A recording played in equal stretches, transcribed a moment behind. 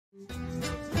If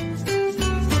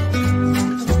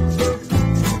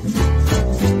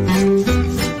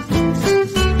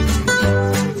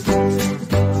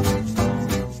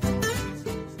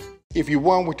you're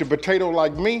one with the potato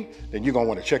like me, then you're gonna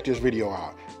wanna check this video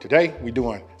out. Today, we're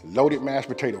doing loaded mashed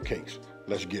potato cakes.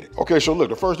 Let's get it. Okay, so look,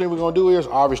 the first thing we're gonna do is,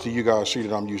 obviously you guys see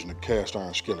that I'm using a cast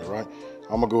iron skillet, right?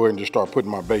 I'm gonna go ahead and just start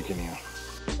putting my bacon in.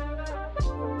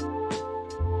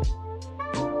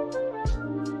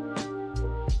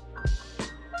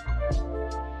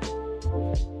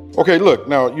 Okay, look,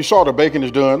 now you saw the bacon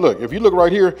is done. Look, if you look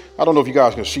right here, I don't know if you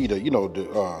guys can see the,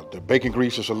 the bacon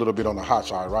grease is a little bit on the hot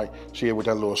side, right? See it with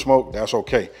that little smoke? That's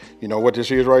okay. You know what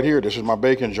this is right here? This is my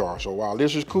bacon jar. So while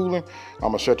this is cooling, I'm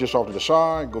gonna set this off to the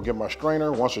side, go get my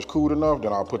strainer. Once it's cooled enough,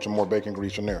 then I'll put some more bacon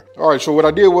grease in there. All right, so what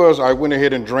I did was I went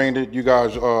ahead and drained it. You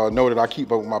guys know that I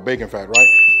keep up with my bacon fat, right?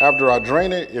 After I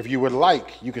drain it, if you would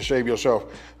like, you can save yourself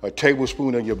a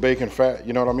tablespoon of your bacon fat.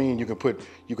 You know what I mean? You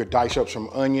could dice up some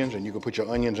onions and you can put your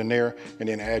onions in there and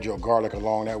then add your garlic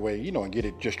along that way, and get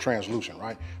it just translucent,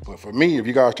 right? But for me, if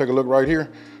you guys take a look right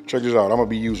here, check this out. I'm gonna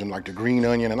be using like the green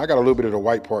onion, and I got a little bit of the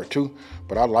white part too,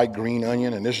 but I like green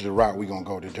onion, and this is the route we're gonna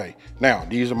go today. Now,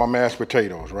 these are my mashed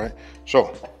potatoes, right?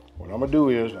 So what I'm gonna do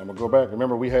is I'm gonna go back.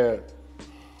 Remember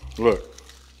look,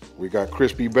 we got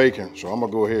crispy bacon, so I'm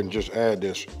gonna go ahead and just add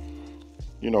this,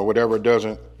 whatever it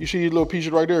doesn't. You see these little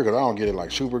pieces right there? Because I don't get it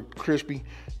like super crispy.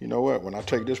 You know what? When I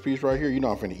take this piece right here, I'm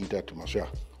finna eat that to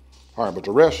myself. All right, but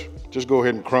the rest, just go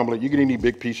ahead and crumble it. You get any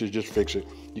big pieces, just fix it.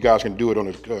 You guys can do it on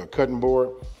a cutting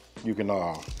board. You can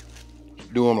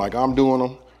do them like I'm doing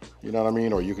them, you know what I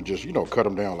mean? Or you can just, cut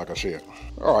them down like I said.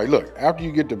 All right, look, after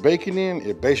you get the bacon in,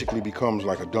 it basically becomes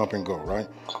like a dump and go, right?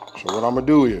 So what I'm gonna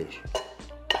do is,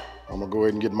 I'm gonna go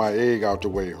ahead and get my egg out the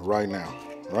way right now,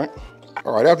 right?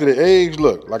 All right, after the eggs,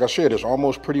 look, like I said, it's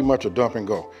almost pretty much a dump and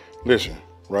go. Listen,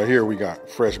 right here we got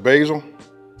fresh basil.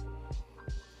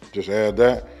 Just add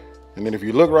that. And then if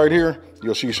you look right here,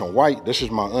 you'll see some white. This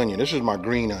is my onion. This is my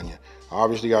green onion.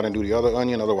 Obviously, I didn't do the other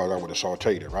onion, otherwise I would have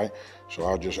sauteed it, right? So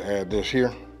I'll just add this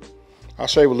here. I'll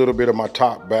save a little bit of my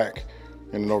top back.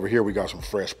 And then over here, we got some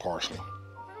fresh parsley,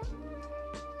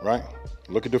 right?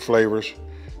 Look at the flavors.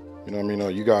 You know what I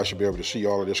mean? You guys should be able to see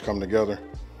all of this come together.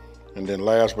 And then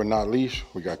last but not least,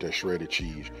 we got that shredded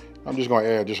cheese. I'm just gonna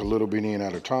add just a little bit in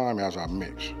at a time as I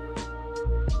mix.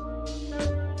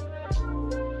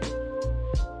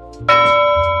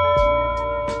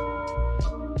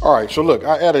 All right, so look,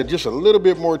 I added just a little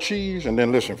bit more cheese, and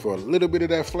then listen, for a little bit of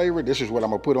that flavor, this is what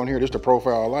I'm gonna put on here. This is the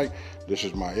profile I like. This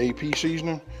is my AP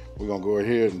seasoning. We're gonna go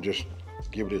ahead and just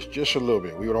give this just a little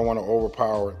bit. We don't wanna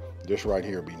overpower it. This right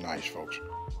here be nice, folks.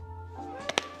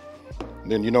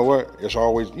 And then you know what? It's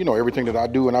always, everything that I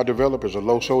do and I develop is a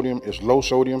low sodium, a low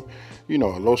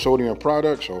sodium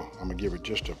product. So I'm gonna give it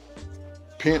just a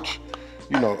pinch,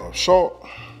 of salt.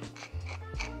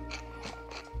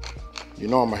 I'm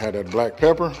gonna have that black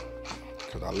pepper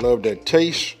because I love that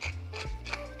taste.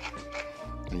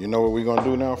 And you know what we're gonna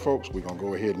do now, folks? We're gonna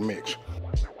go ahead and mix.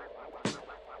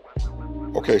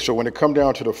 Okay, so when it come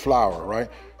down to the flour, right?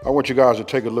 I want you guys to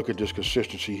take a look at this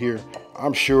consistency here.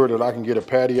 I'm sure that I can get a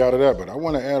patty out of that, but I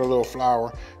want to add a little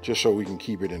flour just so we can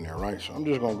keep it in there, right? So I'm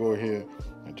just gonna go ahead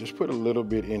and just put a little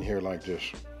bit in here like this.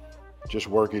 Just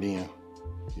work it in.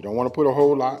 You don't want to put a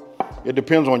whole lot. It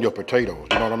depends on your potatoes,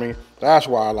 you know what I mean? That's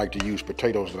why I like to use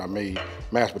potatoes that I made,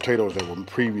 mashed potatoes that were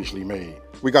previously made.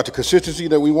 We got the consistency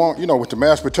that we want, with the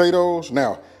mashed potatoes.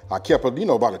 Now, I kept,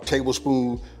 about a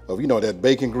tablespoon of, that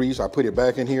bacon grease. I put it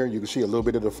back in here. You can see a little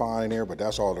bit of the fine in there, but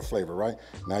that's all the flavor, right?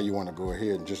 Now you want to go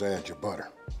ahead and just add your butter,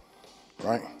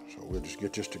 right? So we'll just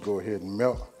get this to go ahead and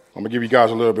melt. I'm gonna give you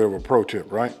guys a little bit of a pro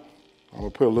tip, right? I'm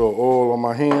gonna put a little oil on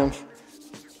my hands,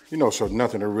 so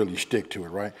nothing to really stick to it,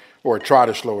 right? Or try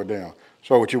to slow it down.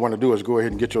 So what you want to do is go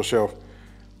ahead and get yourself,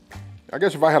 I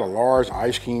guess if I had a large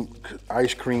ice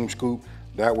cream scoop,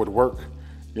 that would work.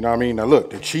 You know what I mean? Now look,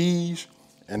 the cheese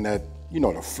and that,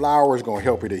 the flour is gonna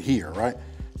help it adhere, right?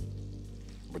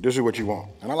 But this is what you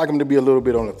want. And I like them to be a little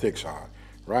bit on the thick side,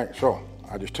 right? So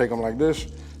I just take them like this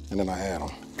and then I add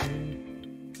them.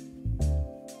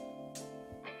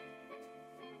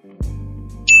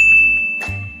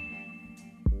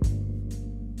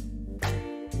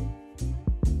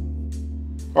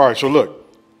 All right, so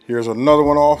look, here's another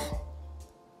one off.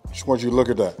 Just want you to look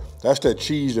at that. That's that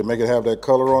cheese that make it have that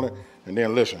color on it. And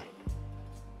then listen.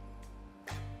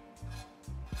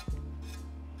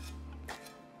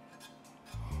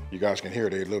 You guys can hear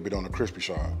they're a little bit on the crispy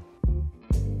side.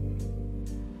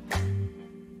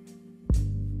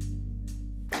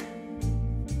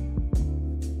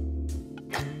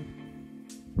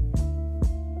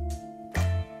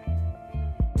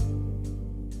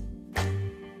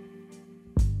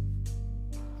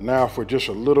 Now for just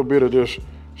a little bit of this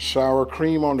sour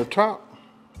cream on the top.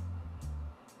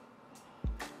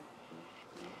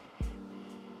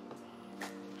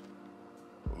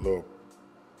 A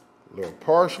little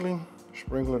parsley,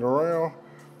 sprinkle it around.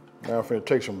 Now I'm finna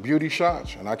take some beauty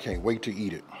shots, and I can't wait to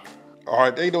eat it. All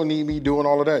right, they don't need me doing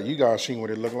all of that. You guys seen what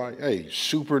it look like. Hey,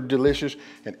 super delicious.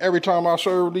 And every time I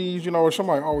serve these, you know,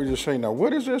 somebody always just say, now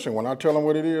what is this? And when I tell them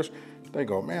what it is, they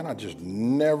go, man, I just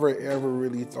never ever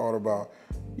really thought about,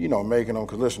 you know, making them.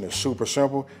 Cause listen, it's super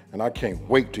simple, and I can't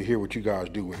wait to hear what you guys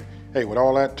do with it. Hey, with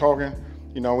all that talking,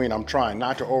 you know what I mean? I'm trying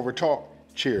not to over talk.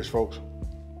 Cheers, folks.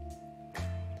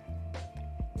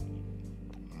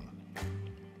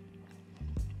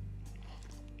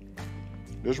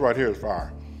 This right here is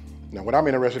fire. Now, what I'm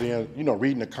interested in, you know,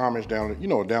 reading the comments down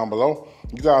below.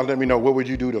 You guys let me know what would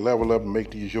you do to level up and make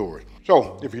these yours.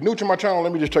 So, if you're new to my channel,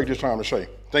 let me just take this time to say,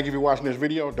 thank you for watching this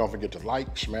video. Don't forget to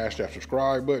like, smash that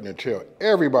subscribe button, and tell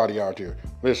everybody out there,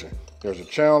 listen, there's a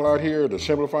channel out here that's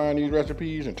simplifying these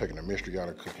recipes and taking the mystery out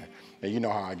of cooking. And you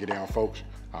know how I get down, folks.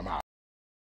 I'm out.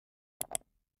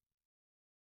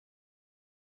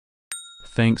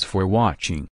 Thanks for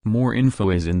watching. More info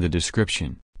is in the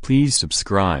description. Please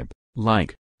subscribe,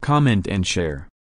 like, comment and share.